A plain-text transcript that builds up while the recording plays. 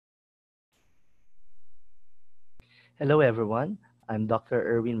Hello, everyone. I'm Dr.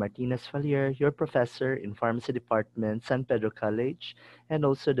 Erwin Martinez Falier, your professor in Pharmacy Department, San Pedro College, and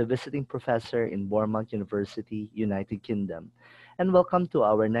also the visiting professor in Bournemouth University, United Kingdom. And welcome to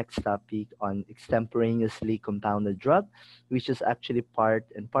our next topic on extemporaneously compounded drug, which is actually part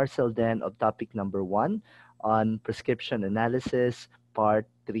and parcel then of topic number one on prescription analysis, part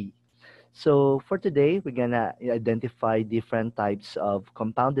three. So for today, we're gonna identify different types of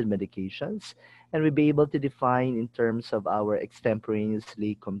compounded medications, and we'll be able to define in terms of our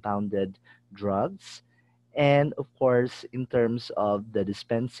extemporaneously compounded drugs, and of course, in terms of the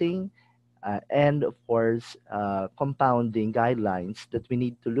dispensing, and of course, compounding guidelines that we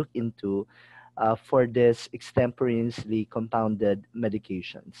need to look into for this extemporaneously compounded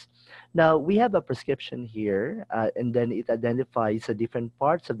medications. Now, we have a prescription here, and then it identifies the different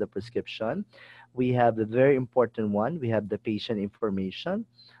parts of the prescription. We have the very important one. We have the patient information,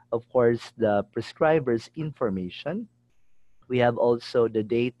 of course, the prescriber's information. We have also the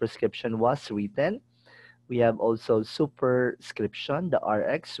date prescription was written. We have also superscription, the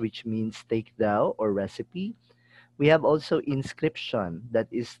RX, which means take thou or recipe. We have also inscription, that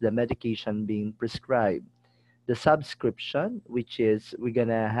is the medication being prescribed. The subscription, which is we're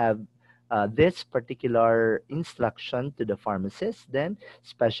gonna have this particular instruction to the pharmacist, then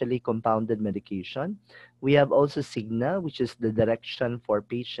specially compounded medication. We have also Signa, which is the direction for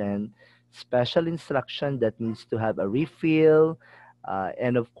patient, special instruction that needs to have a refill,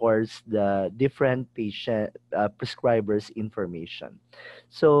 and of course the different patient prescribers information.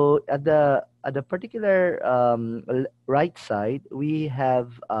 So at the particular right side, we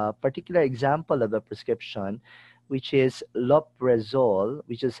have a particular example of a prescription, which is loprazole,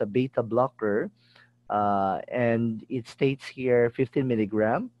 which is a beta blocker, and it states here 15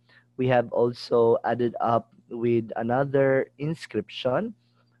 milligram. We have also added up with another inscription,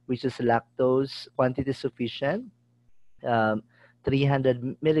 which is lactose quantity sufficient, um,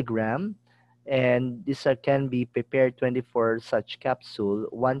 300 milligram, and this can be prepared 24 such capsule,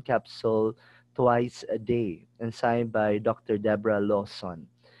 one capsule twice a day, and signed by Dr. Deborah Lawson.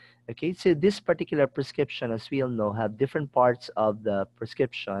 Okay, so this particular prescription, as we all know, have different parts of the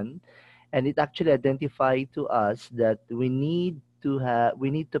prescription, and it actually identify to us that we need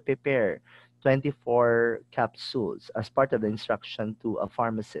to prepare 24 capsules as part of the instruction to a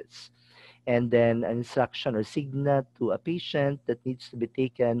pharmacist, and then an instruction or signal to a patient that needs to be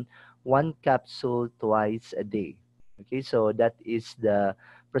taken one capsule twice a day. Okay, so that is the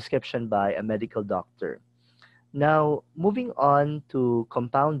prescription by a medical doctor. Now, moving on to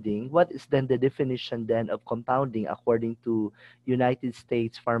compounding, what is then the definition then of compounding according to United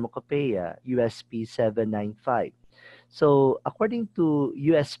States Pharmacopoeia, USP 795? So, according to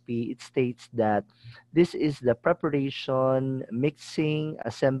USP, it states that this is the preparation, mixing,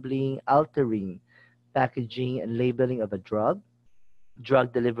 assembling, altering, packaging, and labeling of a drug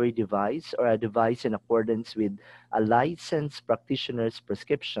delivery device, or a device in accordance with a licensed practitioner's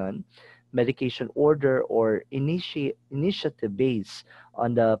prescription, medication order, or initiative based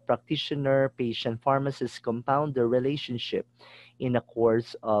on the practitioner patient pharmacist compounder relationship in a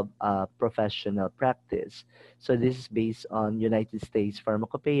course of professional practice. So this is based on United States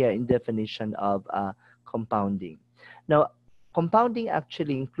Pharmacopoeia in definition of compounding. Now, compounding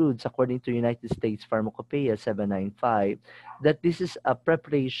actually includes, according to United States Pharmacopoeia 795, that this is a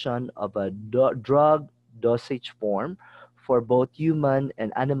preparation of a drug dosage form for both human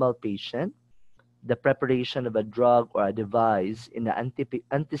and animal patient, the preparation of a drug or a device in the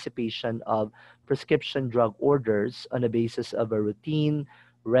anticipation of prescription drug orders on the basis of a routine,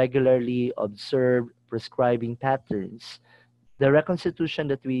 regularly observed prescribing patterns, the reconstitution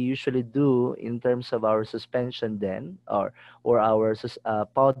that we usually do in terms of our suspension then, or our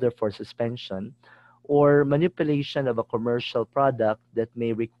powder for suspension, or manipulation of a commercial product that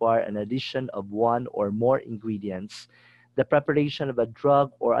may require an addition of one or more ingredients, the preparation of a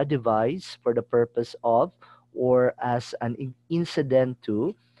drug or a device for the purpose of or as an incident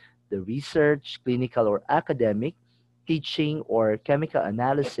to the research, clinical or academic, teaching or chemical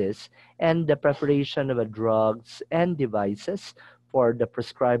analysis, and the preparation of drugs and devices for the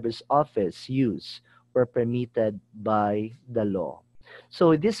prescriber's office use were permitted by the law.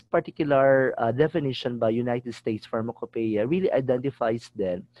 So this particular definition by United States Pharmacopoeia really identifies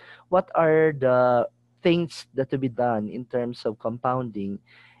then what are the things that to be done in terms of compounding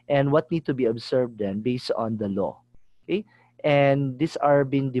and what need to be observed then based on the law. Okay, and these are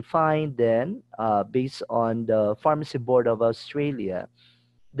being defined then based on the Pharmacy Board of Australia,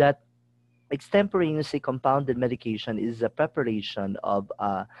 that extemporaneously compounded medication is a preparation of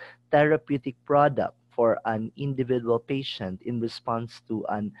a therapeutic product for an individual patient in response to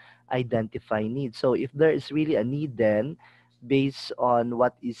an identified need. So if there is really a need then, based on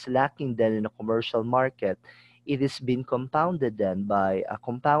what is lacking then in a commercial market, it is being compounded then by a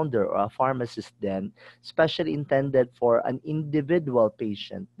compounder or a pharmacist then, specially intended for an individual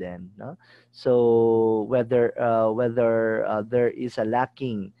patient then. No? So whether there is a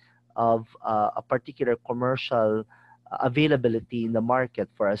lacking of a particular commercial availability in the market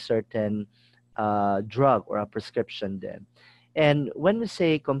for a certain drug or a prescription then. And when we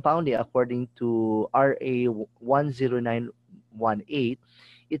say compounding according to RA 10918,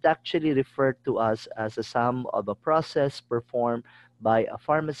 it actually referred to us as a sum of a process performed by a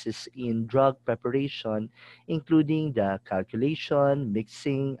pharmacist in drug preparation, including the calculation,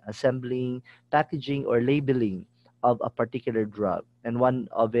 mixing, assembling, packaging, or labeling of a particular drug. And one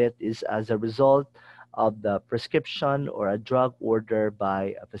of it is as a result of the prescription or a drug order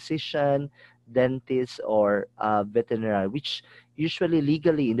by a physician, dentist, or a veterinary, which usually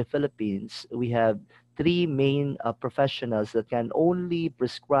legally in the Philippines, we have three main professionals that can only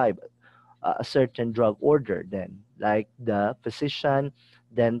prescribe a certain drug order then, like the physician,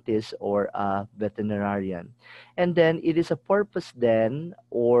 dentist, or a veterinarian. And then it is a purpose then,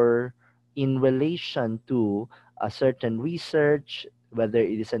 or in relation to a certain research, whether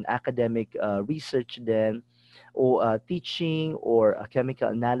it is an academic research then, or teaching, or a chemical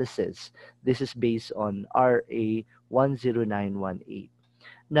analysis. This is based on RA 10918.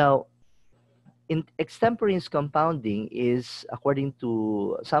 Now, in extemporaneous compounding is, according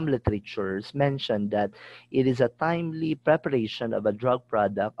to some literatures, mentioned that it is a timely preparation of a drug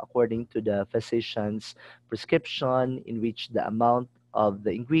product according to the physician's prescription, in which the amount of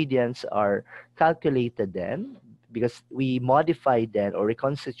the ingredients are calculated then, because we modify then or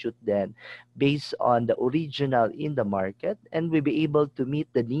reconstitute then based on the original in the market, and we be able to meet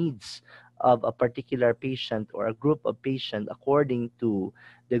the needs of a particular patient or a group of patients according to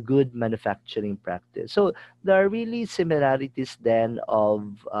the good manufacturing practice. So there are really similarities then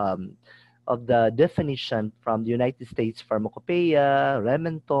of the definition from the United States Pharmacopoeia,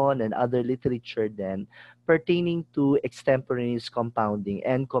 Rementon, and other literature then pertaining to extemporaneous compounding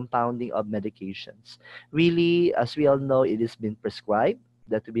and compounding of medications. Really, as we all know, it has been prescribed.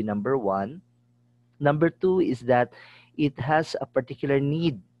 That would be number one. Number two is that it has a particular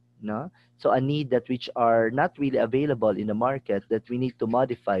need, no? So a need that which are not really available in the market that we need to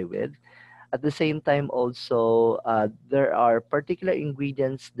modify with. At the same time, also, there are particular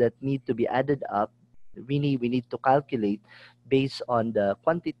ingredients that need to be added up. We need to calculate based on the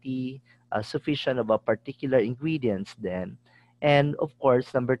quantity sufficient of a particular ingredients then. And of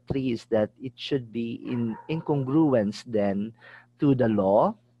course, number three is that it should be in incongruence then to the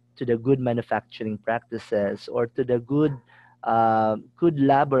law, to the good manufacturing practices, or to the good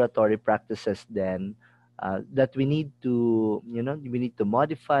laboratory practices then, that we need to, we need to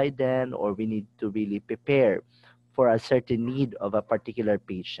modify then, or we need to really prepare for a certain need of a particular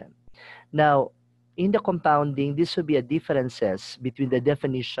patient. Now, in the compounding, this will be a differences between the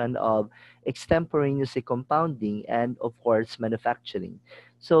definition of extemporaneously compounding and, of course, manufacturing.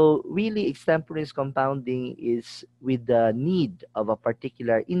 So really, extemporaneous compounding is with the need of a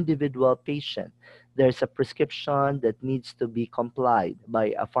particular individual patient. There's a prescription that needs to be complied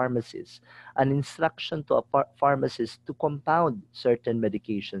by a pharmacist, an instruction to a pharmacist to compound certain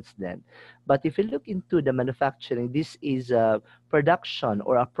medications then. But if you look into the manufacturing, this is a production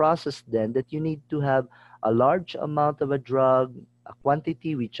or a process then that you need to have a large amount of a drug, a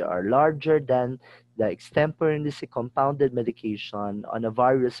quantity which are larger than the extemporaneously compounded medication on a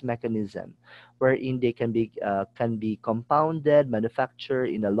various mechanism, wherein they can be compounded, manufactured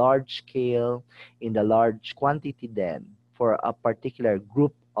in a large scale, in a large quantity then for a particular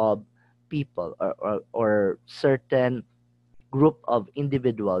group of people, or certain group of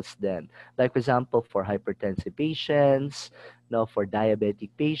individuals then, like for example for hypertensive patients, no, for diabetic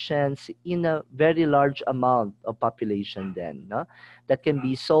patients, in a very large amount of population then, no, that can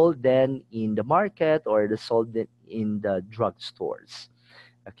be sold then in the market, or the sold in the drugstores.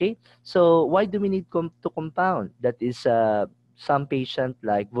 Okay, so why do we need to compound? That is, some patient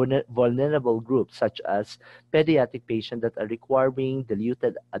like vulnerable groups, such as pediatric patients that are requiring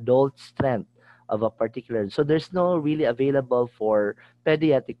diluted adult strength of a particular. So there's no really available for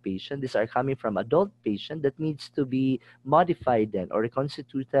pediatric patient. These are coming from adult patient that needs to be modified then, or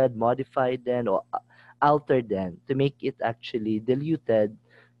reconstituted, modified then, or altered then to make it actually diluted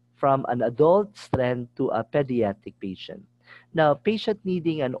from an adult strength to a pediatric patient. Now, patient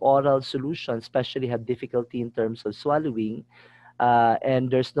needing an oral solution, especially have difficulty in terms of swallowing,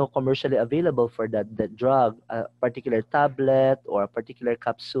 and there's no commercially available for that drug, a particular tablet or a particular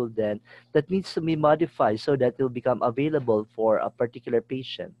capsule, then that needs to be modified so that it will become available for a particular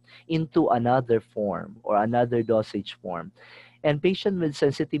patient into another form or another dosage form. And patient with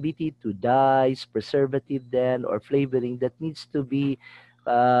sensitivity to dyes, preservative then, or flavoring that needs to be,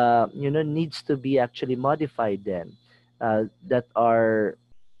 needs to be actually modified then, that are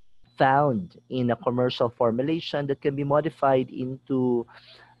found in a commercial formulation that can be modified into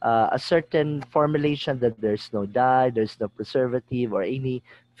a certain formulation that there's no dye, there's no preservative or any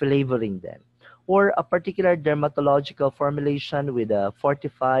flavoring then. Or a particular dermatological formulation with a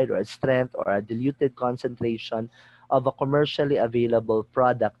fortified or a strength or a diluted concentration of a commercially available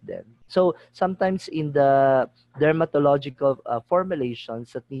product then. So sometimes in the dermatological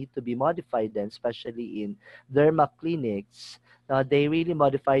formulations that need to be modified then, especially in derma clinics, they really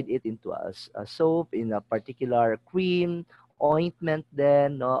modified it into a soap in a particular cream, ointment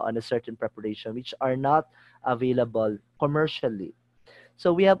then, no, on a certain preparation which are not available commercially.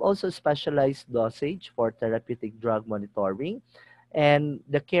 So we have also specialized dosage for therapeutic drug monitoring and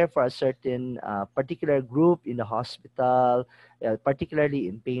the care for a certain particular group in the hospital, particularly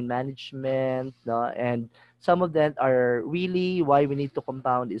in pain management, no? And some of them are really why we need to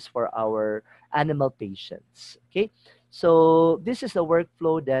compound is for our animal patients. Okay, so this is the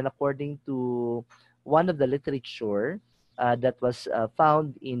workflow then according to one of the literature that was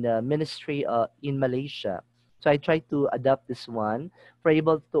found in the ministry in Malaysia. So I try to adapt this one for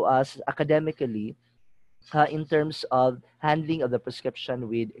able to us academically in terms of handling of the prescription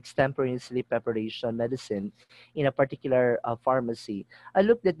with extemporaneously preparation medicine in a particular pharmacy. I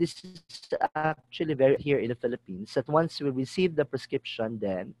looked that this is actually very here in the Philippines, that once we receive the prescription,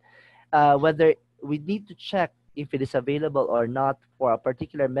 then whether we need to check if it is available or not for a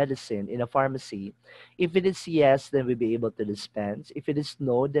particular medicine in a pharmacy. If it is yes, then we'll be able to dispense. If it is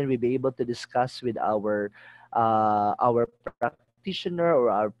no, then we'll be able to discuss with our practitioner or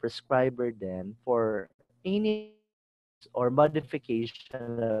our prescriber then for any adjustments or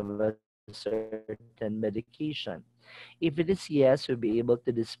modification of a certain medication. If it is yes, we'll be able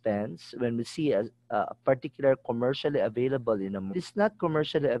to dispense when we see a particular commercially available in a market. If it is not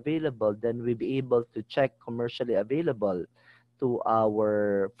commercially available, then we'll be able to check commercially available to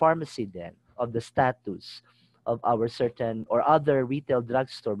our pharmacy then of the status of our certain or other retail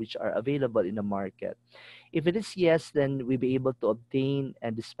drugstore which are available in the market. If it is yes, then we'll be able to obtain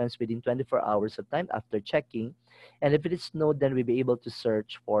and dispense within 24 hours of time after checking. And if it is no, then we'll be able to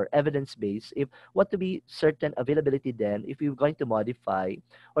search for evidence base. If what to be certain availability then, if we're going to modify,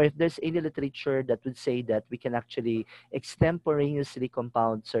 or if there's any literature that would say that we can actually extemporaneously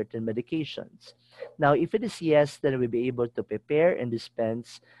compound certain medications. Now, if it is yes, then we'll be able to prepare and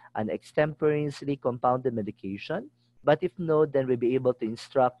dispense an extemporaneously compounded medication. But if no, then we'll be able to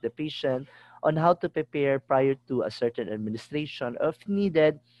instruct the patient on how to prepare prior to a certain administration, or if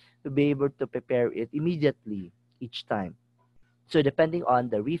needed, to be able to prepare it immediately each time. So depending on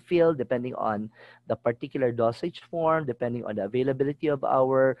the refill, depending on the particular dosage form, depending on the availability of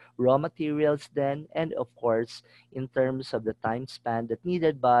our raw materials then, and of course, in terms of the time span that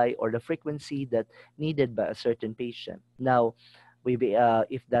needed by or the frequency that needed by a certain patient. Now,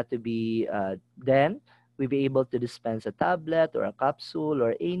 if that to be then we be able to dispense a tablet or a capsule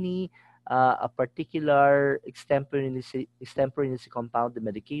or any a particular extemporaneously compounded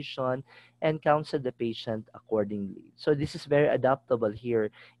medication and counsel the patient accordingly. So this is very adaptable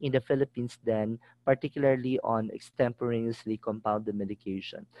here in the Philippines then, particularly on extemporaneously compounded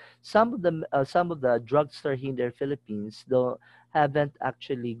medication. Some of the drugstore here in the Philippines though haven't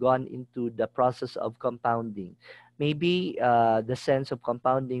actually gone into the process of compounding. Maybe the sense of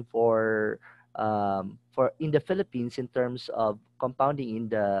compounding for in the Philippines in terms of compounding in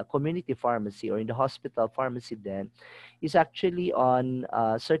the community pharmacy or in the hospital pharmacy then is actually on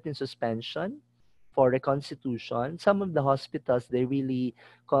certain suspension for reconstitution. Some of the hospitals, they really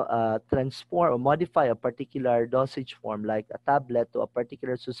transform or modify a particular dosage form like a tablet to a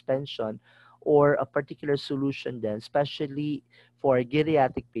particular suspension or a particular solution then, especially for a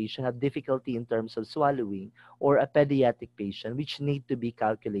geriatric patient have difficulty in terms of swallowing or a pediatric patient which need to be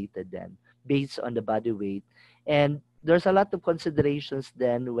calculated then based on the body weight. And there's a lot of considerations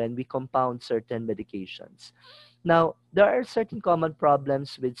then when we compound certain medications. Now, there are certain common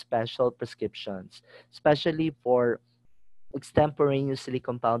problems with special prescriptions, especially for extemporaneously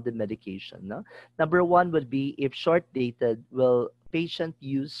compounded medication. No? Number one would be if short dated, will patient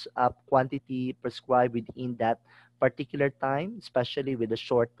use up quantity prescribed within that particular time, especially with a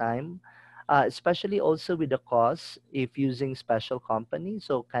short time? especially also with the cost if using special company.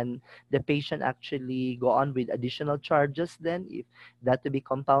 So can the patient actually go on with additional charges then if that to be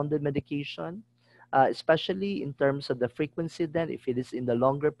compounded medication? Especially in terms of the frequency then if it is in the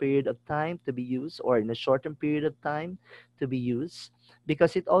longer period of time to be used or in a shortened period of time to be used,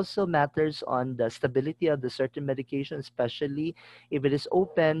 because it also matters on the stability of the certain medication, especially if it is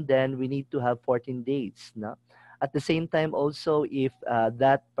open, then we need to have 14 days. No? At the same time, also, if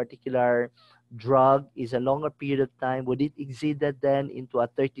that particular drug is a longer period of time, would it exceed that then into a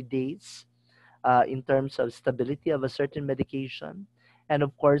 30 days in terms of stability of a certain medication? And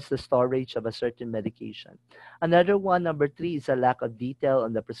of course, the storage of a certain medication. Another one, number three, is a lack of detail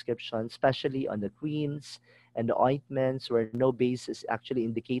on the prescription, especially on the creams and the ointments where no base is actually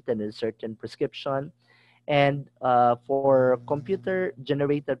indicated in a certain prescription. And for computer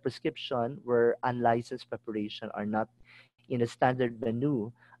generated prescription where unlicensed preparation are not in a standard menu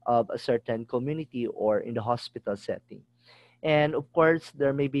of a certain community or in the hospital setting. And of course,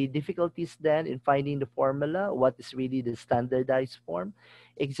 there may be difficulties then in finding the formula, what is really the standardized form,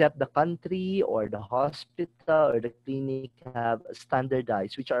 except the country or the hospital or the clinic have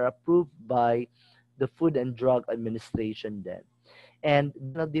standardized, which are approved by the Food and Drug Administration then. And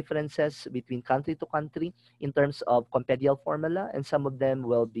there are additional differences between country to country in terms of compendial formula, and some of them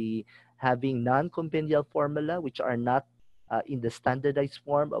will be having non-compendial formula, which are not in the standardized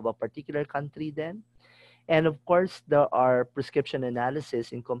form of a particular country then. And of course, there are prescription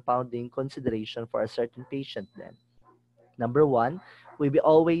analysis in compounding consideration for a certain patient then. Number one, we will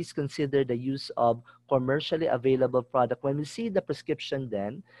always consider the use of commercially available product. When we see the prescription,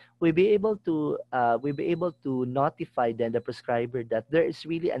 then we'll be able to notify then the prescriber that there is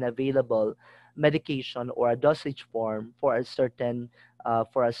really an available medication or a dosage form for a certain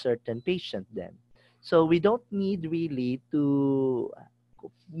patient. Then, so we don't need really to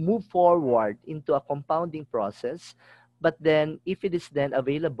move forward into a compounding process, but then if it is then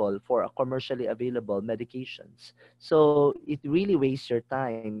available for a commercially available medications, so it really wastes your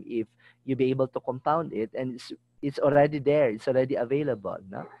time if you be able to compound it and it's already there, it's already available,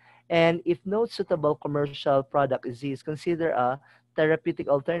 no? And if no suitable commercial product is consider a therapeutic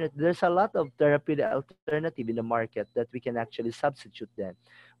alternative. There's a lot of therapeutic alternative in the market that we can actually substitute then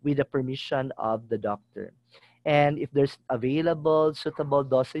with the permission of the doctor. And if there's available suitable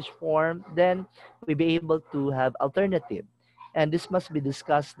dosage form, then we be able to have alternative. And this must be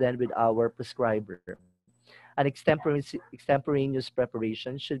discussed then with our prescriber. An extemporaneous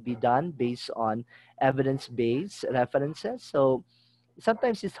preparation should be done based on evidence-based references. So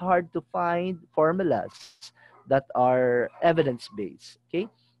sometimes it's hard to find formulas that are evidence-based. Okay,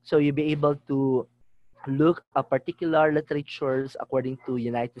 so you'll be able to look at particular literatures according to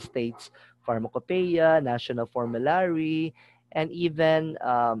United States Pharmacopoeia, National Formulary, and even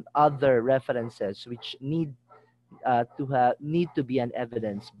other references which need to be an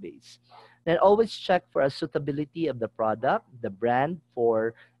evidence base. Then always check for a suitability of the product, the brand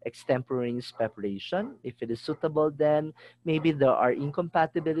for extemporaneous preparation. If it is suitable, then maybe there are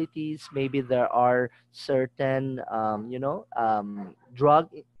incompatibilities, maybe there are certain uh,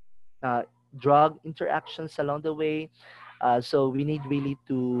 drug interactions along the way. So we need really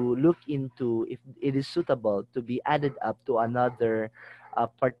to look into if it is suitable to be added up to another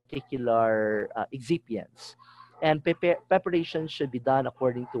particular excipients. And preparation should be done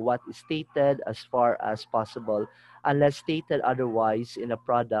according to what is stated as far as possible, unless stated otherwise in a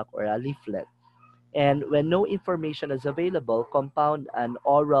product or a leaflet. And when no information is available, compound an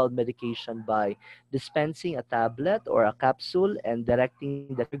oral medication by dispensing a tablet or a capsule and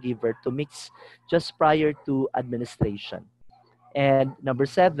directing the caregiver to mix just prior to administration. And number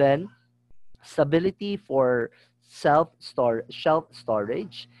seven, stability for shelf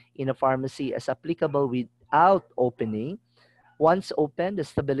storage in a pharmacy is applicable without opening. Once opened, the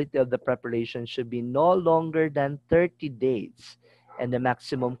stability of the preparation should be no longer than 30 days, and the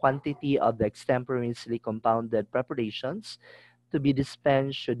maximum quantity of the extemporaneously compounded preparations to be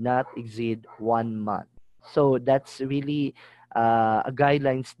dispensed should not exceed 1 month. So that's really a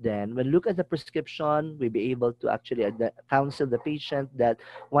guidelines then. When look at the prescription, we'll be able to actually counsel the patient that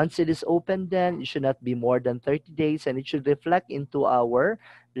once it is open, then it should not be more than 30 days and it should reflect into our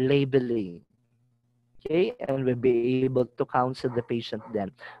labeling. Okay, and we'll be able to counsel the patient then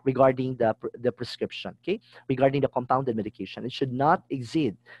regarding the prescription. Okay, regarding the compounded medication, it should not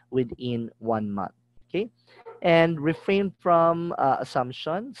exceed within 1 month. Okay, and refrain from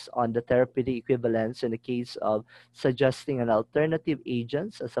assumptions on the therapeutic equivalence in the case of suggesting an alternative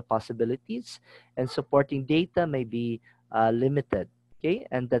agents as a possibilities, and supporting data may be limited. Okay,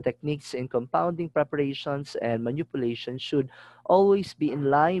 and the techniques in compounding preparations and manipulation should always be in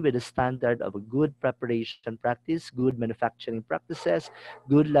line with the standard of a good preparation practice, good manufacturing practices,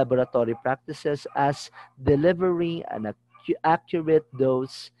 good laboratory practices, as delivering an accurate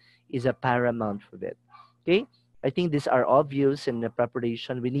dose is a paramount for it. Okay, I think these are obvious in the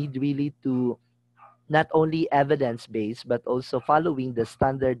preparation. We need really to not only evidence based but also following the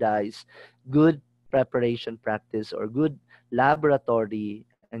standardized good preparation practice or good laboratory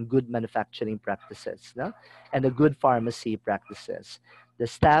and good manufacturing practices, no? And the good pharmacy practices. The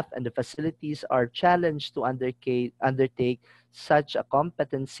staff and the facilities are challenged to undertake such a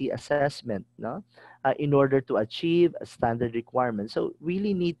competency assessment, no? In order to achieve a standard requirement. So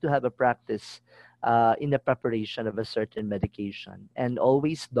really need to have a practice in the preparation of a certain medication and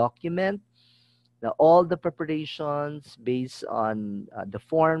always document all the preparations based on the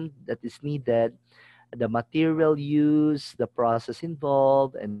form that is needed, the material used, the process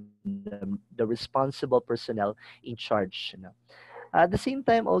involved, and the responsible personnel in charge. At the same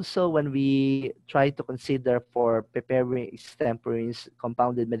time, also, when we try to consider for preparing extemporaneous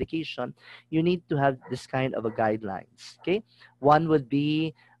compounded medication, you need to have this kind of a guidelines. Okay, one would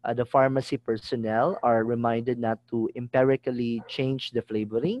be the pharmacy personnel are reminded not to empirically change the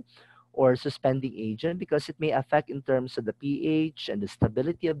flavoring or suspending agent because it may affect in terms of the pH and the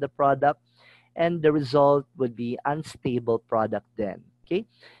stability of the product, and the result would be unstable product then. Okay,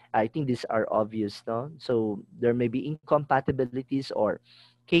 I think these are obvious, no? So there may be incompatibilities or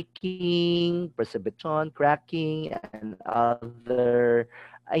caking, precipitation, cracking, and the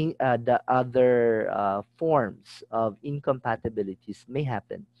other forms of incompatibilities may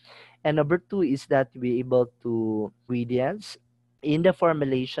happen. And number two is that we're able to ingredients in the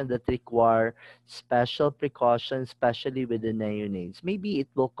formulation that require special precautions, especially with the neonates. Maybe it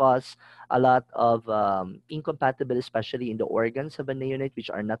will cause a lot of incompatibility, especially in the organs of a neonate,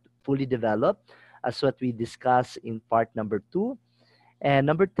 which are not fully developed, as what we discussed in part number two. And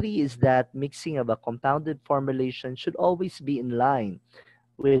number three is that mixing of a compounded formulation should always be in line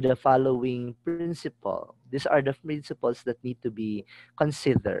with the following principle. These are the principles that need to be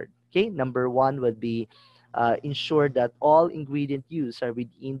considered. Okay, number one would be ensure that all ingredient used are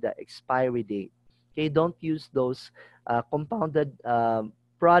within the expiry date. Okay, don't use those compounded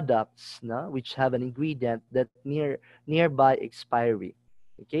products, no, which have an ingredient that nearby expiry.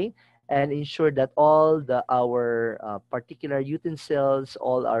 Okay, and ensure that all the our particular utensils,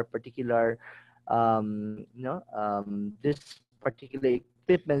 all our particular this particular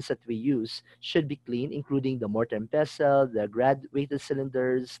equipments that we use should be clean, including the mortar and pestle, the graduated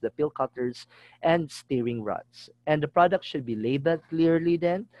cylinders, the pill cutters, and steering rods. And the product should be labeled clearly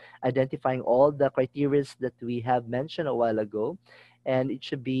then, identifying all the criteria that we have mentioned a while ago. And it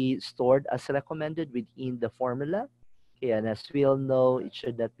should be stored as recommended within the formula. Okay, and as we all know, it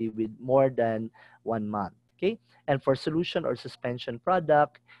should not be with more than 1 month. Okay, and for solution or suspension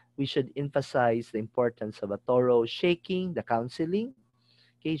product, we should emphasize the importance of a thorough shaking, the counseling,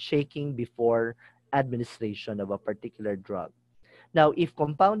 okay, shaking before administration of a particular drug. Now, if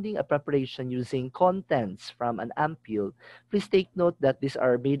compounding a preparation using contents from an ampule, please take note that these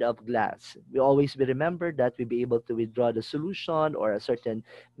are made of glass. We always be remember that we be able to withdraw the solution or a certain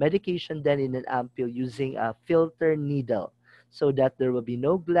medication then in an ampule using a filter needle so that there will be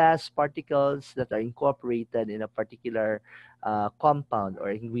no glass particles that are incorporated in a particular compound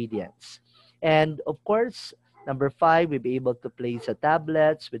or ingredients. And of course, number five, we'll be able to place the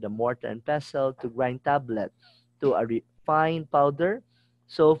tablets with a mortar and pestle to grind tablet to a fine powder.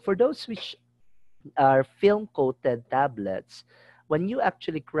 So for those which are film coated tablets, when you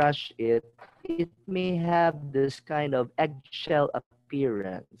actually crush it, it may have this kind of eggshell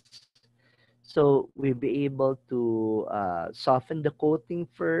appearance. So we'll be able to soften the coating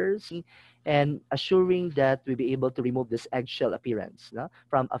first, and assuring that we'll be able to remove this eggshell appearance, no,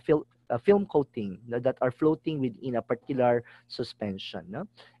 from a film coating, no, that are floating within a particular suspension. No?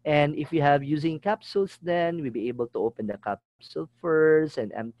 And if you have using capsules, then we'll be able to open the capsule first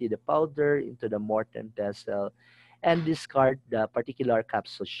and empty the powder into the mortar and pestle and discard the particular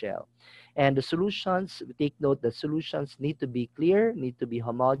capsule shell. And the solutions, we take note that solutions need to be clear, need to be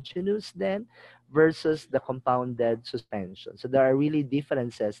homogeneous then versus the compounded suspension. So there are really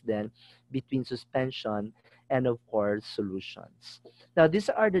differences then between suspension and of course solutions. Now these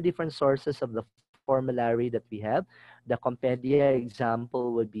are the different sources of the formulary that we have. The Compendia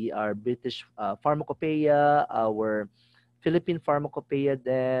example would be our British Pharmacopoeia, our Philippine Pharmacopoeia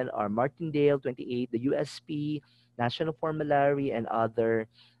then, our Martindale 28, the USP, National Formulary, and other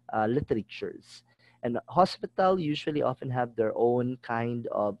literatures. And hospital usually often have their own kind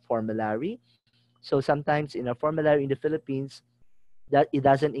of formulary. So sometimes in a formulary in the Philippines, that it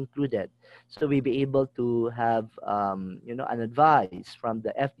doesn't include it. So we be able to have an advice from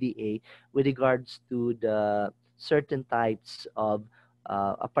the FDA with regards to the certain types of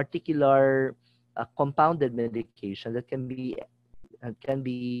a particular compounded medication that can be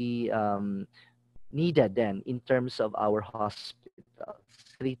needed then in terms of our hospitals,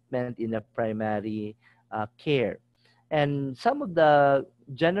 treatment in a primary care. And some of the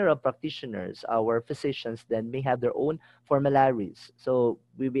general practitioners, our physicians, then may have their own formularies. So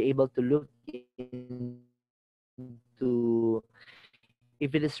we'll be able to look into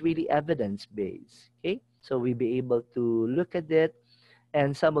if it is really evidence-based. Okay, so we'll be able to look at it,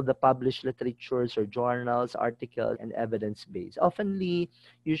 and some of the published literatures or journals, articles, and evidence-based.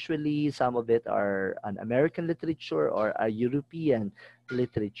 Usually, some of it are an American literature or a European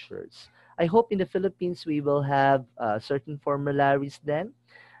literatures. I hope in the Philippines we will have certain formularies then.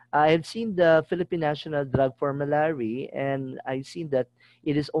 I have seen the Philippine National Drug Formulary, and I've seen that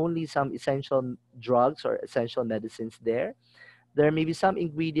it is only some essential drugs or essential medicines there. There may be some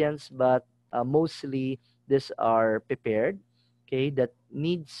ingredients, but mostly these are prepared, okay, that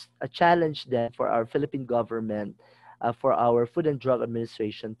needs a challenge then for our Philippine government, for our Food and Drug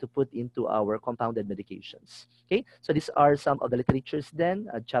Administration to put into our compounded medications. Okay, so these are some of the literatures then,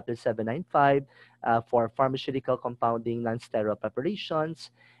 Chapter 795 for pharmaceutical compounding non-sterile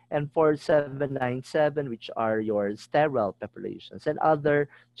preparations, and for 797, which are your sterile preparations, and other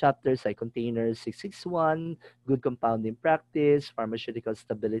chapters like containers 661, good compounding practice, pharmaceutical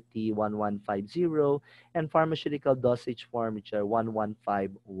stability 1150, and pharmaceutical dosage form, which are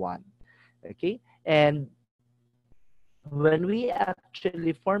 1151. Okay, and when we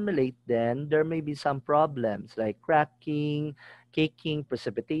actually formulate, then there may be some problems like cracking, caking,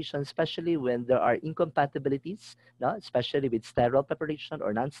 precipitation, especially when there are incompatibilities, no? Especially with sterile preparation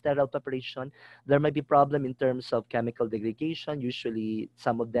or non-sterile preparation. There might be problem in terms of chemical degradation. Usually,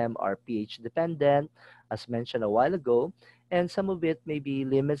 some of them are pH dependent, as mentioned a while ago, and some of it may be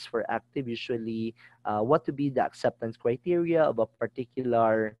limits for active. Usually, what to be the acceptance criteria of a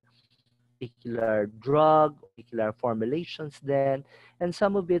particular drug or particular formulations then, and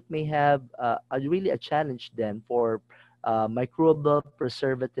some of it may have really a challenge then for microbial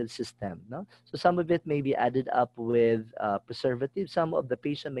preservative system, no? So some of it may be added up with preservatives. Some of the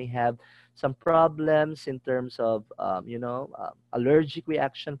patient may have some problems in terms of allergic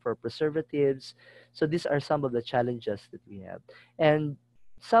reaction for preservatives. So these are some of the challenges that we have, and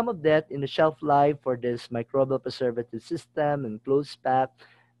some of that in the shelf life for this microbial preservative system and closed pack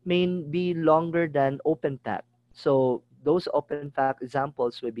may be longer than open pack. So those open pack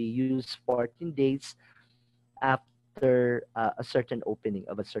examples will be used 14 days after a certain opening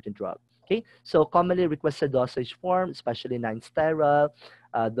of a certain drug. Okay, so commonly requested dosage form, especially non-sterile,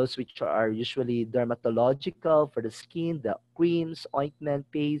 those which are usually dermatological for the skin, the creams, ointment,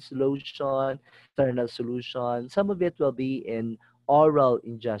 paste, lotion, internal solution. Some of it will be in oral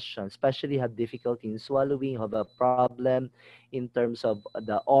ingestion, especially have difficulty in swallowing, have a problem in terms of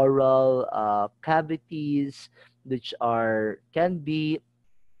the oral cavities, which are can be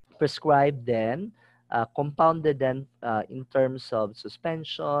prescribed then, compounded then in terms of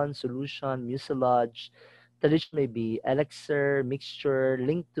suspension, solution, mucilage. Tradition may be elixir, mixture,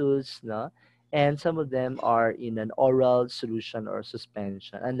 linctus, no? And some of them are in an oral solution or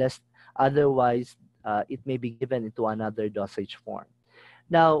suspension, unless otherwise it may be given into another dosage form.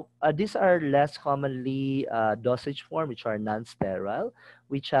 Now, these are less commonly dosage form, which are non-sterile,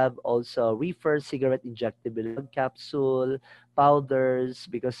 which have also reefer cigarette injectable capsule, powders,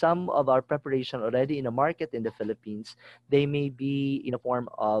 because some of our preparation already in the market in the Philippines, they may be in a form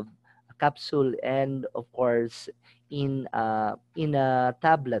of a capsule and, of course, in a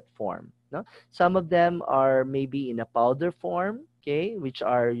tablet form. No, some of them are maybe in a powder form, okay, which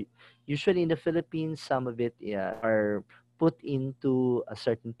are usually in the Philippines. Some of it are put into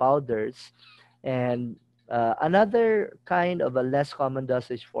certain powders. And another kind of a less common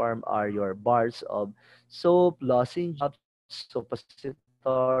dosage form are your bars of soap, lozenge drops,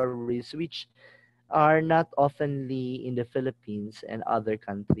 suppositories, which are not oftenly in the Philippines and other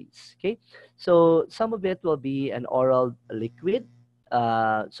countries. Okay, so some of it will be an oral liquid.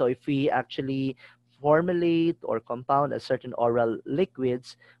 So if we actually formulate or compound a certain oral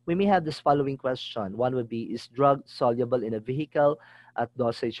liquids, we may have this following question. One would be, is drug soluble in a vehicle at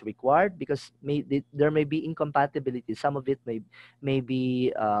dosage required? Because there may be incompatibility. Some of it may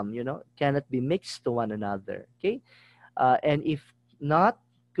be, cannot be mixed to one another. Okay, and if not,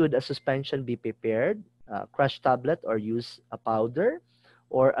 could a suspension be prepared, crush tablet, or use a powder,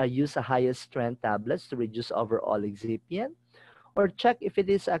 or use a highest strength tablets to reduce overall excipient? or check if it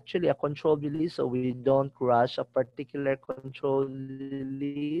is actually a controlled release, so we don't crush a particular controlled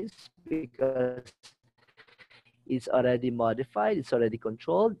release because it's already modified, it's already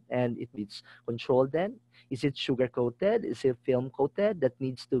controlled, and it needs to be controlled then. Is it sugar coated? Is it film coated that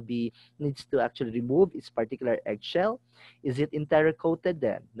needs to actually remove its particular eggshell? Is it enteric coated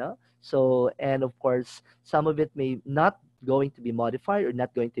then? No. So, and of course, some of it may not going to be modified or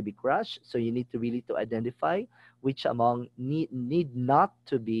not going to be crushed. So you need to really to identify which among need not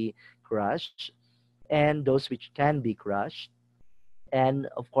to be crushed and those which can be crushed. And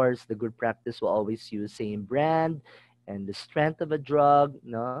of course, the good practice will always use same brand and the strength of a drug,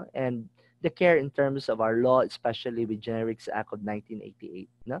 no, and the care in terms of our law, especially with Generics Act of 1988.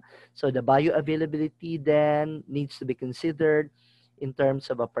 No? So the bioavailability then needs to be considered in terms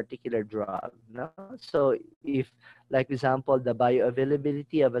of a particular drug. No? So if, like example, the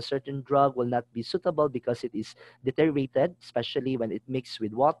bioavailability of a certain drug will not be suitable because it is deteriorated, especially when it mixed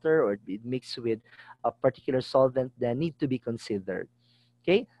with water or it mixed with a particular solvent, then need to be considered.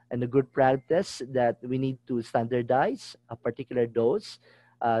 Okay, and a good practice that we need to standardize a particular dose,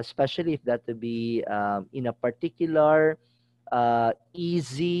 especially if that to be in a particular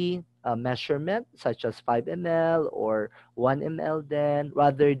easy measurement, such as 5 ml or 1 ml, then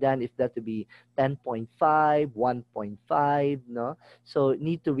rather than if that to be 10.5, 1.5, no. So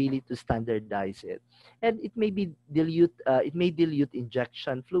need to really to standardize it, and it may be dilute. It may dilute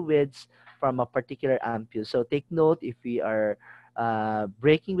injection fluids from a particular ampule. So take note if we are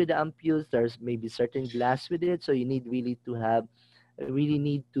breaking with the ampules, there's maybe certain glass with it, so you need really to have really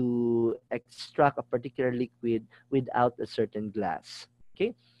need to extract a particular liquid without a certain glass.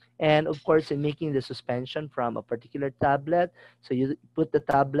 Okay. And of course, in making the suspension from a particular tablet, so you put the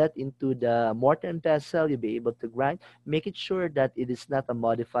tablet into the mortar and pestle, you'll be able to grind. Make it sure that it is not a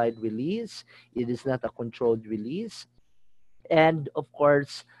modified release, it is not a controlled release. And of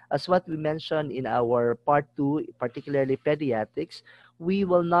course, as what we mentioned in our part two, particularly pediatrics, we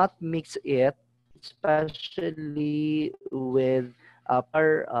will not mix it, especially with a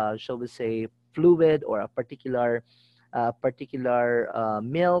particular, shall we say, fluid or a particular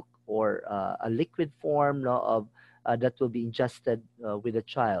milk or a liquid form, no, of that will be ingested with a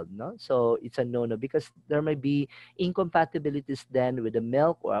child. No, so it's a no-no because there may be incompatibilities then with the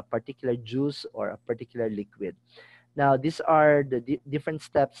milk or a particular juice or a particular liquid. Now, these are the different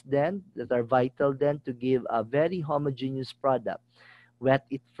steps then that are vital then to give a very homogeneous product. Wet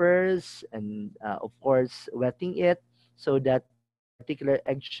it first, and of course, wetting it so that a particular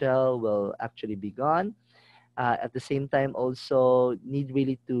eggshell will actually be gone. At the same time, also need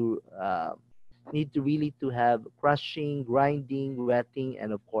to really to have crushing, grinding, wetting,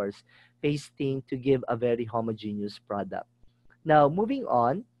 and of course, pasting to give a very homogeneous product. Now, moving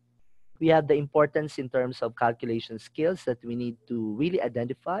on, we have the importance in terms of calculation skills that we need to really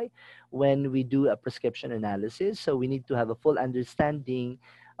identify when we do a prescription analysis. So we need to have a full understanding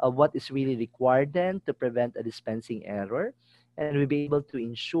of what is really required then to prevent a dispensing error. And we'll be able to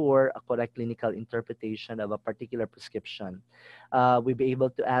ensure a correct clinical interpretation of a particular prescription. We'll be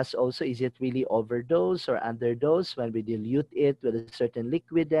able to ask also, is it really overdose or underdose when we dilute it with a certain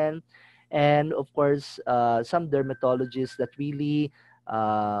liquid then? And of course, some dermatologists that really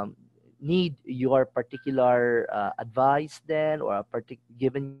um, need your particular advice then or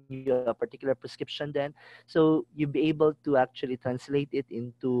given you a particular prescription then, so you'll be able to actually translate it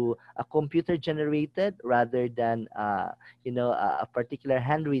into a computer generated rather than a particular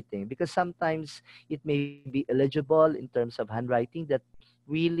handwriting, because sometimes it may be illegible in terms of handwriting that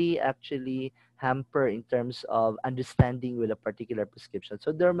really actually hamper in terms of understanding with a particular prescription.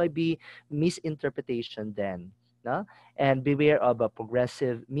 So there might be misinterpretation then, no? And beware of a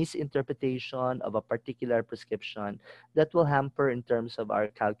progressive misinterpretation of a particular prescription that will hamper in terms of our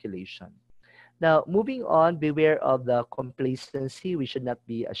calculation. Now, moving on, beware of the complacency. We should not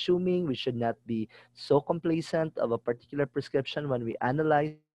be assuming, we should not be so complacent of a particular prescription when we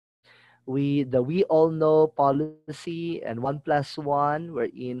analyze it. We all know policy and 1+1,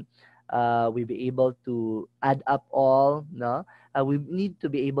 wherein we be able to add up all, no? We need to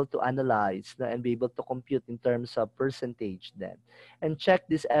be able to analyze, no, and be able to compute in terms of percentage then. And check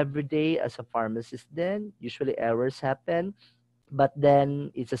this every day as a pharmacist then. Usually errors happen, but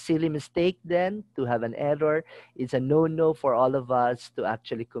then it's a silly mistake then to have an error. It's a no-no for all of us to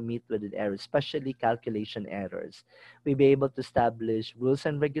actually commit with an error, especially calculation errors. We be able to establish rules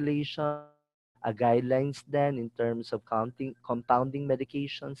and regulations, guidelines then in terms of compounding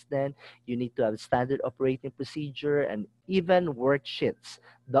medications then. You need to have standard operating procedure and even worksheets,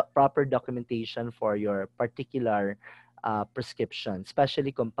 the proper documentation for your particular prescription,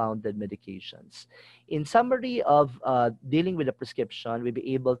 especially compounded medications. In summary of dealing with a prescription, we'll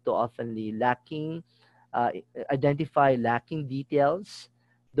be able to oftenly uh, identify lacking details.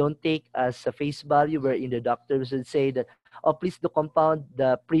 Don't take as a face value wherein the doctors would say that, oh, please do compound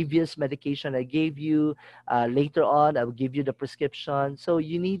the previous medication I gave you. Later on, I will give you the prescription. So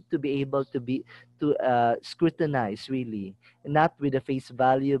you need to be able to scrutinize really, not with the face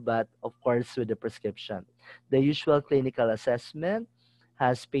value, but of course with the prescription. The usual clinical assessment: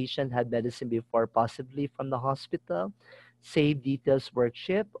 has patient had medicine before, possibly from the hospital? Save details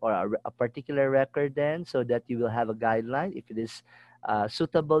worksheet or a particular record then, so that you will have a guideline if it is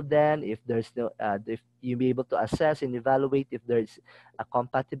suitable. Then if there's no if you be able to assess and evaluate if there's a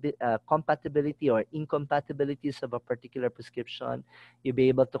compatibility or incompatibilities of a particular prescription, you'll be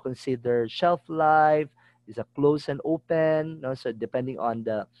able to consider shelf life. Is a close and open, no? So depending on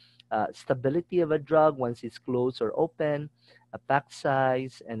the stability of a drug once it's closed or open, a pack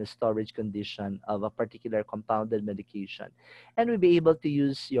size, and a storage condition of a particular compounded medication. And we'll be able to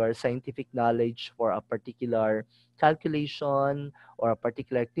use your scientific knowledge for a particular calculation or a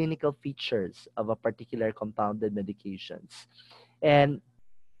particular clinical features of a particular compounded medications. And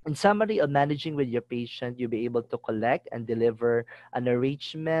in summary of managing with your patient, you'll be able to collect and deliver an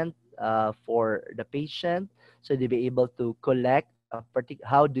arrangement for the patient. So they'll be able to collect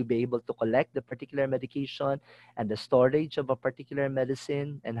how do be able to collect the particular medication and the storage of a particular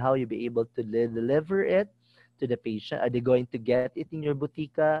medicine, and how you be able to deliver it to the patient. Are they going to get it in your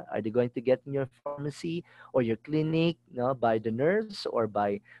botica? Are they going to get in your pharmacy or your clinic, no, by the nurse or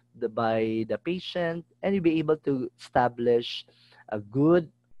by the patient? And you'll be able to establish a good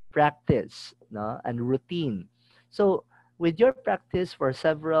practice, no, and routine. So with your practice for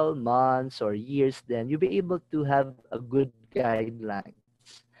several months or years, then you'll be able to have a good guidelines,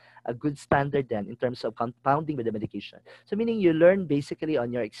 a good standard then in terms of compounding with the medication. So meaning you learn basically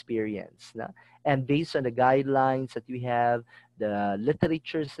on your experience, no? And based on the guidelines that you have, the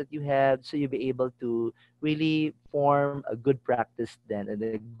literatures that you have, so you'll be able to really form a good practice then and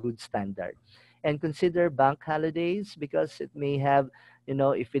a good standard. And consider bank holidays, because it may have,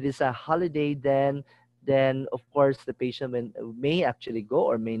 if it is a holiday, then of course the patient may actually go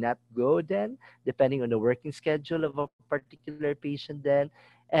or may not go then, depending on the working schedule of a particular patient then,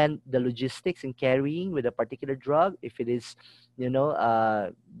 and the logistics in carrying with a particular drug. If it is,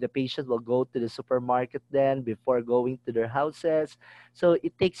 the patient will go to the supermarket then before going to their houses. So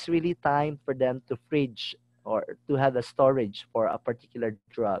it takes really time for them to fridge or to have a storage for a particular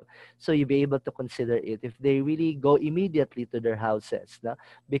drug. So you'll be able to consider it if they really go immediately to their houses, no?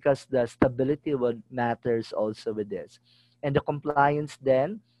 Because the stability would matters also with this. And the compliance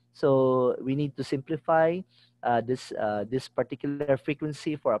then, so we need to simplify this particular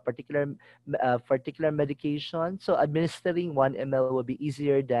frequency for a particular medication. So administering 1 ml will be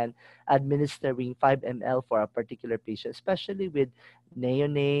easier than administering 5 ml for a particular patient, especially with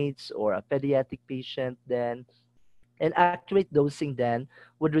neonates or a pediatric patient then. And accurate dosing then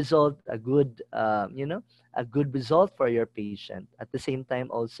would result a good result for your patient. At the same time,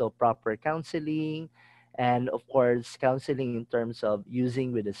 also proper counseling, and of course counseling in terms of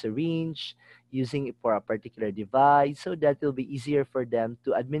using with a syringe, using it for a particular device, so that it'll be easier for them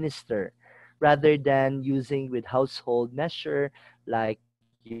to administer rather than using with household measure like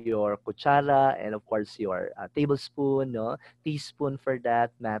your cuchara and of course your tablespoon, no, teaspoon for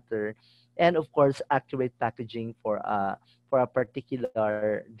that matter. And of course accurate packaging for a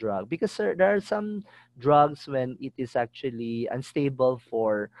particular drug, because there are some drugs when it is actually unstable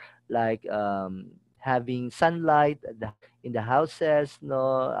for like having sunlight in the houses,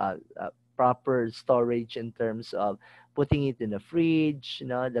 no, proper storage in terms of putting it in a fridge,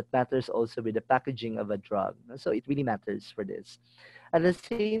 that matters also with the packaging of a drug, no? So it really matters for this. At the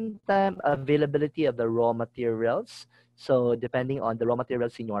same time, availability of the raw materials. So depending on the raw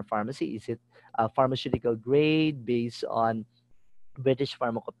materials in your pharmacy, is it pharmaceutical grade based on British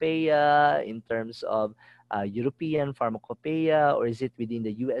Pharmacopoeia, in terms of European Pharmacopoeia, or is it within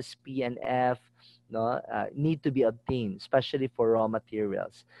the USPNF? No, need to be obtained, especially for raw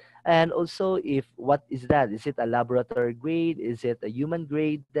materials. And also, if what is that? Is it a laboratory grade? Is it a human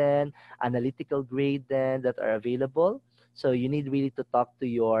grade then? Analytical grade then that are available? So you need really to talk to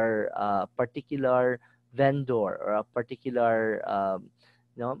your particular vendor or a particular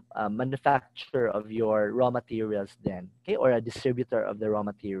manufacturer of your raw materials then, okay, or a distributor of the raw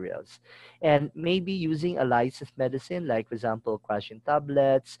materials. And maybe using a licensed medicine, like for example crushing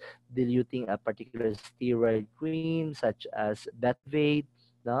tablets, diluting a particular steroid cream such as Betovate,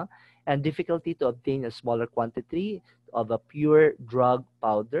 no? And difficulty to obtain a smaller quantity of a pure drug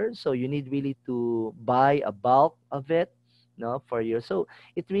powder. So you need really to buy a bulk of it, no, for your. So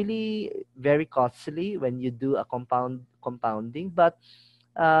it really very costly when you do a compounding, but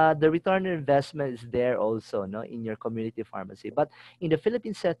the return on investment is there also, no, in your community pharmacy. But in the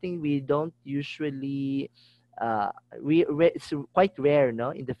Philippine setting, we don't usually uh, it's quite rare,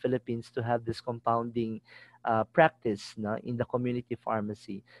 no, in the Philippines to have this compounding practice, no, in the community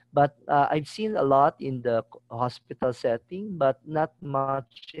pharmacy. But I've seen a lot in the hospital setting, but not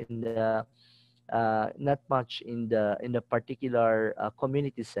much in the in the particular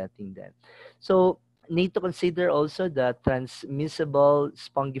community setting then. So need to consider also the transmissible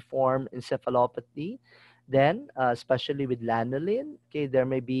spongiform encephalopathy. Then, especially with lanolin, okay, there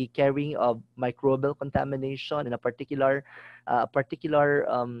may be carrying of microbial contamination in a particular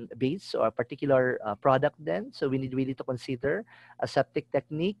base or a particular product. Then, so we need really to consider a septic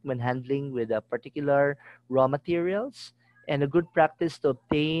technique when handling with a particular raw materials, and a good practice to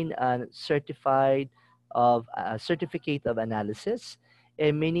obtain a certificate of analysis,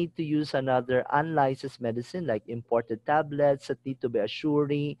 and may need to use another unlicensed medicine like imported tablets that need to be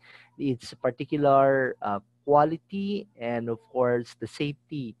assuring its particular quality and of course the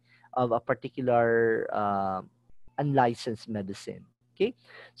safety of a particular unlicensed medicine. Okay,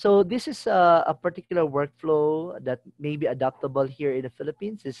 so this is a particular workflow that may be adaptable here in the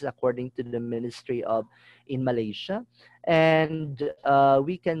Philippines. This is according to the Ministry of in Malaysia, and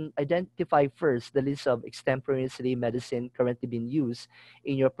we can identify first the list of extemporaneously medicine currently being used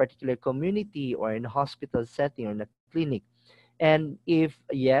in your particular community or in a hospital setting or in a clinic. And if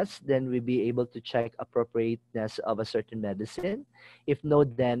yes, then we'll be able to check appropriateness of a certain medicine. If no,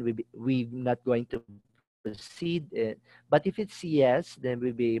 then we're not going to proceed it. But if it's yes, then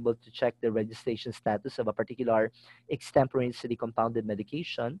we'll be able to check the registration status of a particular extemporaneously compounded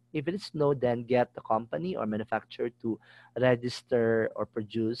medication. If it is no, then get the company or manufacturer to register or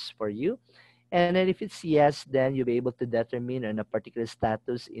produce for you. And then if it's yes, then you'll be able to determine on a particular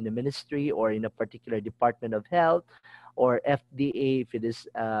status in the ministry or in a particular Department of Health or FDA if it is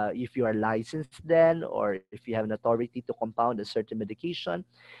if you are licensed then, or if you have an authority to compound a certain medication,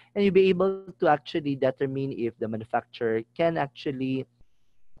 and you'll be able to actually determine if the manufacturer can actually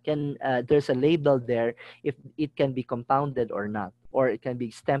can there's a label there if it can be compounded or not, or it can be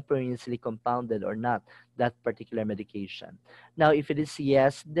extemporaneously compounded or not, that particular medication. Now if it is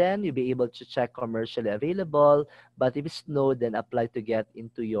yes, then you'll be able to check commercially available, but if it's no, then apply to get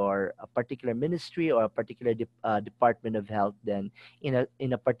into your particular ministry or a particular department of health then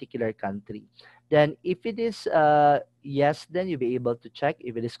in a particular country. Then if it is yes, then you'll be able to check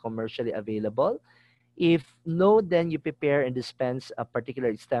if it is commercially available. If no, then you prepare and dispense a particular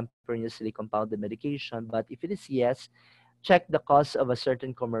extemporaneously compounded medication. But if it is yes, check the cost of a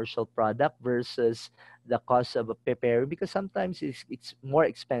certain commercial product versus the cost of a preparing, because sometimes it's more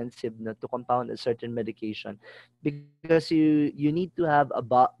expensive not to compound a certain medication because you need to have a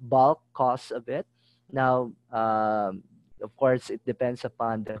bulk cost of it. Now, of course, it depends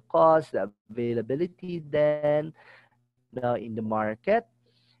upon the cost, the availability then in the market.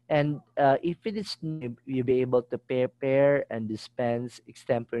 And if it is no, then you'll be able to prepare and dispense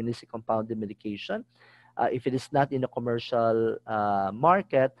extemporaneously compounded medication. If it is not in the commercial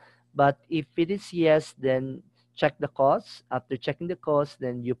market, but if it is yes, then check the cost. After checking the cost,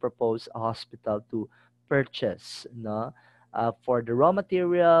 then you propose a hospital to purchase, no, for the raw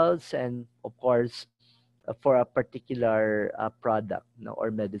materials and of course for a particular product, no,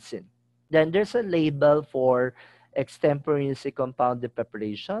 or medicine. Then there's a label for extemporaneously compounded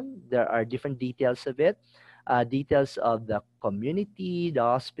preparation. There are different details of it, details of the community, the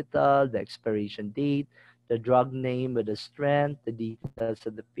hospital, the expiration date, the drug name with the strength, the details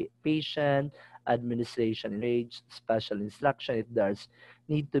of the patient, administration age, special instruction if there's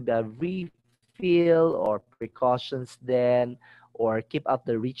need to be a refill or precautions then, or keep up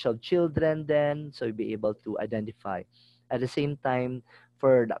the reach of children then, so you'll be able to identify. At the same time,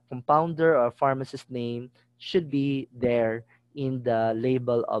 for the compounder or pharmacist name should be there in the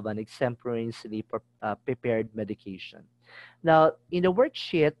label of an extemporaneously prepared medication. Now, in the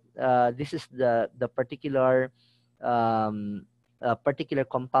worksheet, this is the um, particular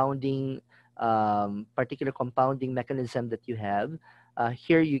compounding mechanism that you have.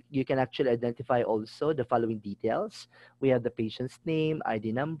 Here, you can actually identify also the following details. We have the patient's name,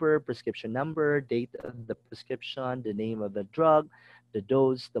 ID number, prescription number, date of the prescription, the name of the drug, the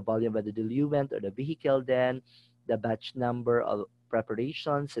dose, the volume of the diluent or the vehicle, then the batch number of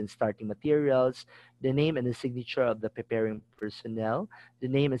preparations and starting materials, the name and the signature of the preparing personnel,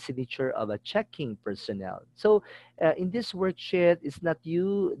 the name and signature of a checking personnel. So in this worksheet, it's not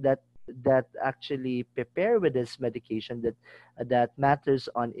you that actually prepare with this medication that matters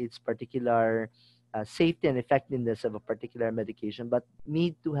on its particular safety and effectiveness of a particular medication, but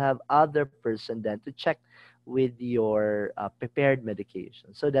need to have other person then to check with your prepared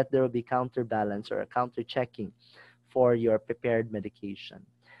medication so that there will be counterbalance or a counter checking for your prepared medication.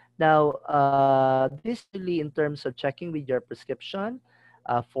 Now, this is actually in terms of checking with your prescription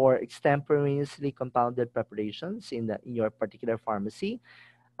for extemporaneously compounded preparations in your particular pharmacy.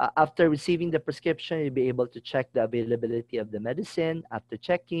 After receiving the prescription, you'll be able to check the availability of the medicine. After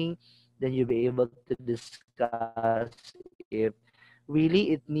checking, then you'll be able to discuss if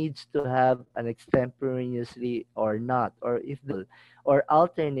really it needs to have an extemporaneously or not, or if or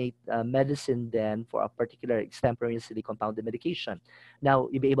alternate medicine then for a particular extemporaneously compounded medication. Now,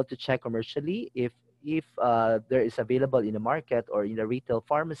 you'll be able to check commercially if there is available in the market or in a retail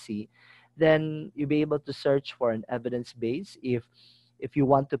pharmacy, then you'll be able to search for an evidence base if you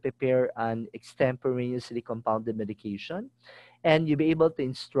want to prepare an extemporaneously compounded medication, and you'll be able to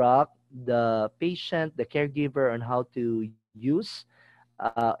instruct the patient, the caregiver, on how to use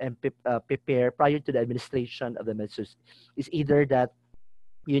prepare prior to the administration of the medicine. Is either that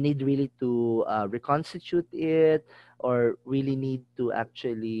you need really to reconstitute it or really need to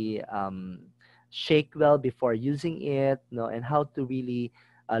actually shake well before using it, no, and how to really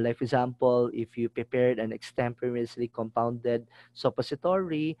like for example, if you prepared an extemporaneously compounded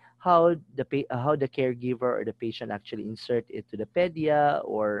suppository, how the caregiver or the patient actually insert it to the pedia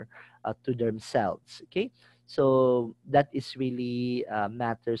or to themselves. Okay, so that is really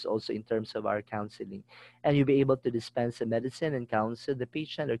matters also in terms of our counseling, and you'll be able to dispense the medicine and counsel the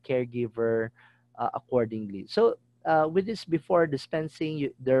patient or caregiver accordingly. So with this, before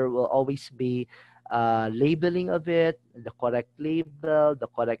dispensing, there will always be labeling of it, the correct label, the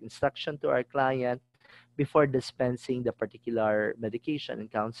correct instruction to our client before dispensing the particular medication and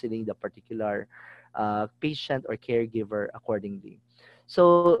counseling the particular patient or caregiver accordingly.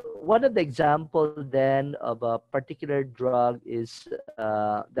 So one of the example then of a particular drug is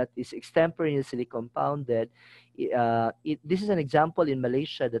that is extemporaneously compounded. This is an example in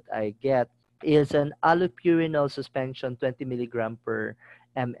Malaysia that I get is an allopurinol suspension 20 milligram per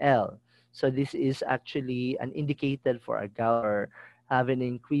ml. So this is actually an indicated for a gout or have an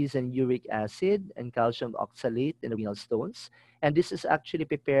increase in uric acid and calcium oxalate in the renal stones. And this is actually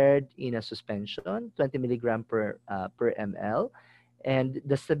prepared in a suspension, 20 milligram per ml. And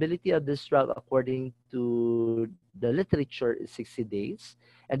the stability of this drug, according to the literature, is 60 days.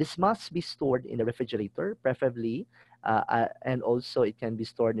 And this must be stored in the refrigerator, preferably, and also it can be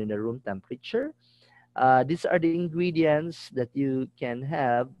stored in the room temperature. These are the ingredients that you can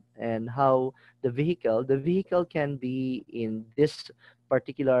have and how the vehicle can be in this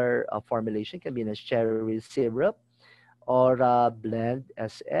particular formulation, can be in a cherry syrup or a blend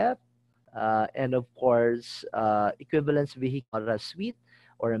SF, and of course, equivalence vehicle or a sweet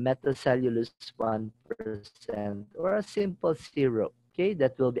or a methylcellulose 1% or a simple syrup, okay,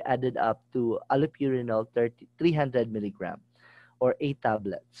 that will be added up to allopurinol 300 milligram or 8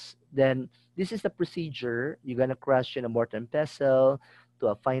 tablets. Then this is the procedure. You're gonna crush in a mortar and pestle to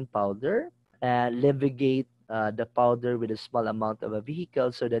a fine powder and levitate the powder with a small amount of a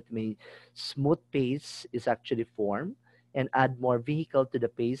vehicle so that may smooth paste is actually formed, and add more vehicle to the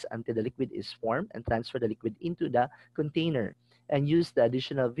paste until the liquid is formed and transfer the liquid into the container, and use the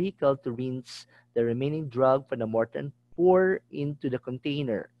additional vehicle to rinse the remaining drug from the mortar and pour into the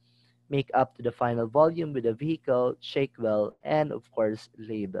container. Make up to the final volume with the vehicle, shake well, and of course,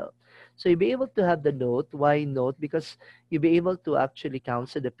 label. So you'll be able to have the note. Why note? Because you'll be able to actually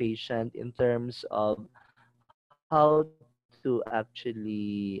counsel the patient in terms of how to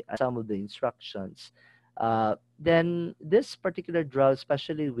actually some of the instructions. Then this particular drug,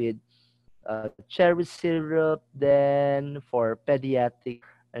 especially with cherry syrup, then for pediatric,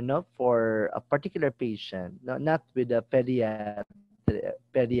 for a particular patient, not with a pediatric.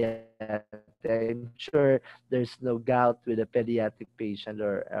 I'm sure there's no gout with a pediatric patient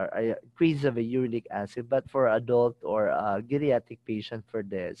or a increase of a uric acid, but for adult or a geriatric patient for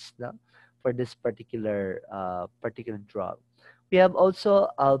this, no? For this particular drug. We have also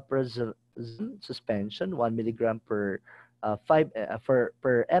alprazolam suspension, 1 milligram per 5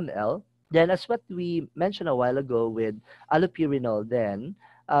 per ml. Then, as what we mentioned a while ago with allopurinol, then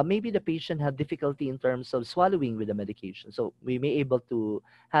maybe the patient have difficulty in terms of swallowing with the medication. So we may able to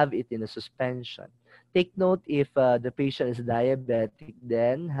have it in a suspension. Take note if the patient is diabetic,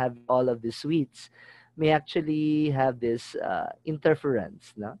 then having all of the sweets may actually have this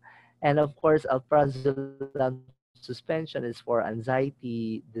interference. No? And of course, alprazolam suspension is for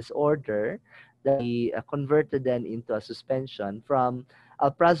anxiety disorder that will be converted then into a suspension from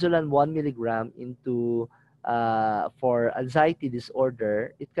alprazolam 1 milligram into for anxiety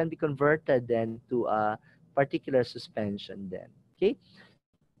disorder. It can be converted then into a particular suspension then. Okay,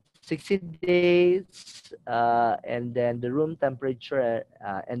 60 days, and then the room temperature,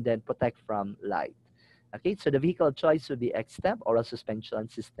 and then protect from light. Okay, so the vehicle of choice would be Extemp oral suspension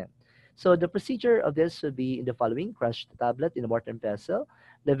system. So the procedure of this would be in the following: crush the tablet in a mortar and pestle,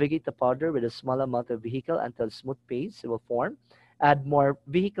 levitate the powder with a small amount of vehicle until smooth paste will form. Add more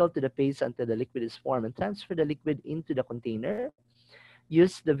vehicle to the paste until the liquid is formed, and transfer the liquid into the container.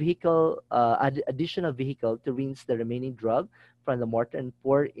 Use the vehicle, additional vehicle to rinse the remaining drug from the mortar and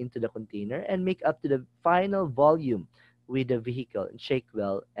pour into the container and make up to the final volume with the vehicle and shake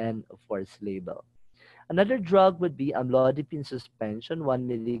well and of course label. Another drug would be amlodipine suspension, 1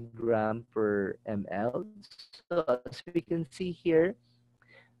 milligram per ml. So as we can see here,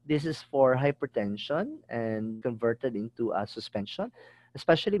 this is for hypertension and can be converted into a suspension.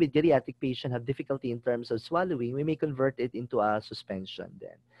 Especially with geriatric patient have difficulty in terms of swallowing, we may convert it into a suspension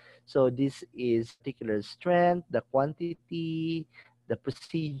then. So this is particular strength, the quantity, the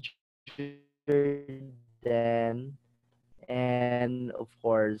procedure then, and of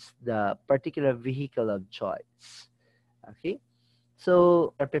course the particular vehicle of choice. Okay.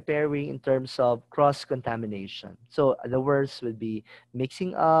 So we are preparing in terms of cross-contamination. So the words would be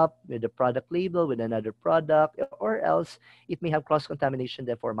mixing up with the product label with another product, or else it may have cross-contamination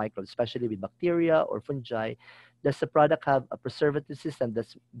there for microbes, especially with bacteria or fungi. Does the product have a preservative system?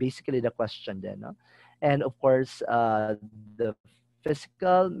 That's basically the question then. No? And of course, the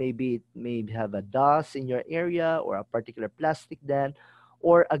physical, maybe it may have a dust in your area or a particular plastic then,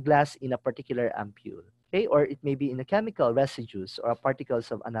 or a glass in a particular ampule. Okay, or it may be in the chemical residues or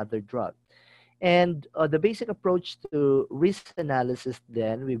particles of another drug. And the basic approach to risk analysis,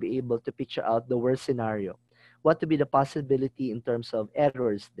 then we'll be able to picture out the worst scenario, what to be the possibility in terms of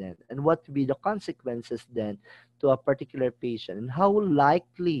errors then, and what to be the consequences then to a particular patient, and how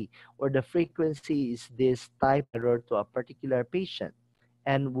likely or the frequency is this type of error to a particular patient.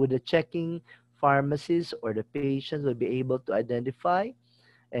 And would the checking pharmacist or the patient will be able to identify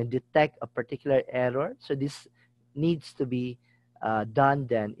and detect a particular error. So this needs to be done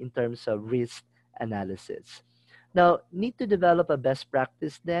then in terms of risk analysis. Now, need to develop a best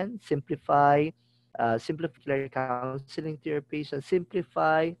practice then, simplify counseling to your patient,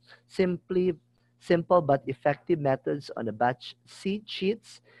 simply, simple but effective methods on the batch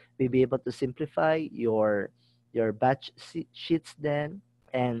sheets. We'll be able to simplify your batch sheets then,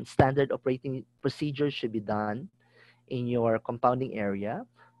 and standard operating procedures should be done in your compounding area.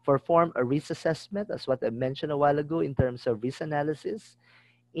 Perform a risk assessment, as what I mentioned a while ago in terms of risk analysis.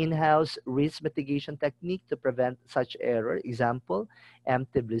 In-house risk mitigation technique to prevent such error. Example,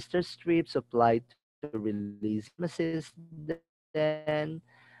 empty blister strips applied to release pharmacist then,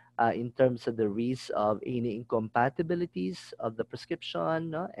 in terms of the risk of any incompatibilities of the prescription,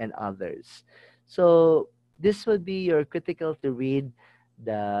 no, and others. So this would be your critical to read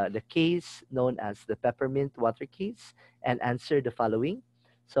the case known as the peppermint water case and answer the following.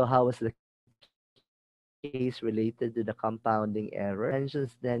 So how was the case related to the compounding error? What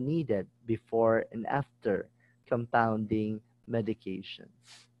interventions then needed before and after compounding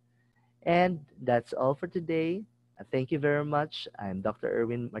medications? And that's all for today. Thank you very much. I'm Dr.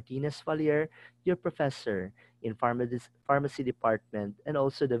 Erwin Martinez Falier, your professor in pharmacy department and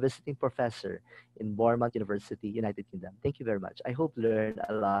also the visiting professor in Bournemouth University, United Kingdom. Thank you very much. I hope you learned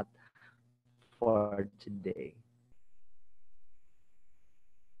a lot for today.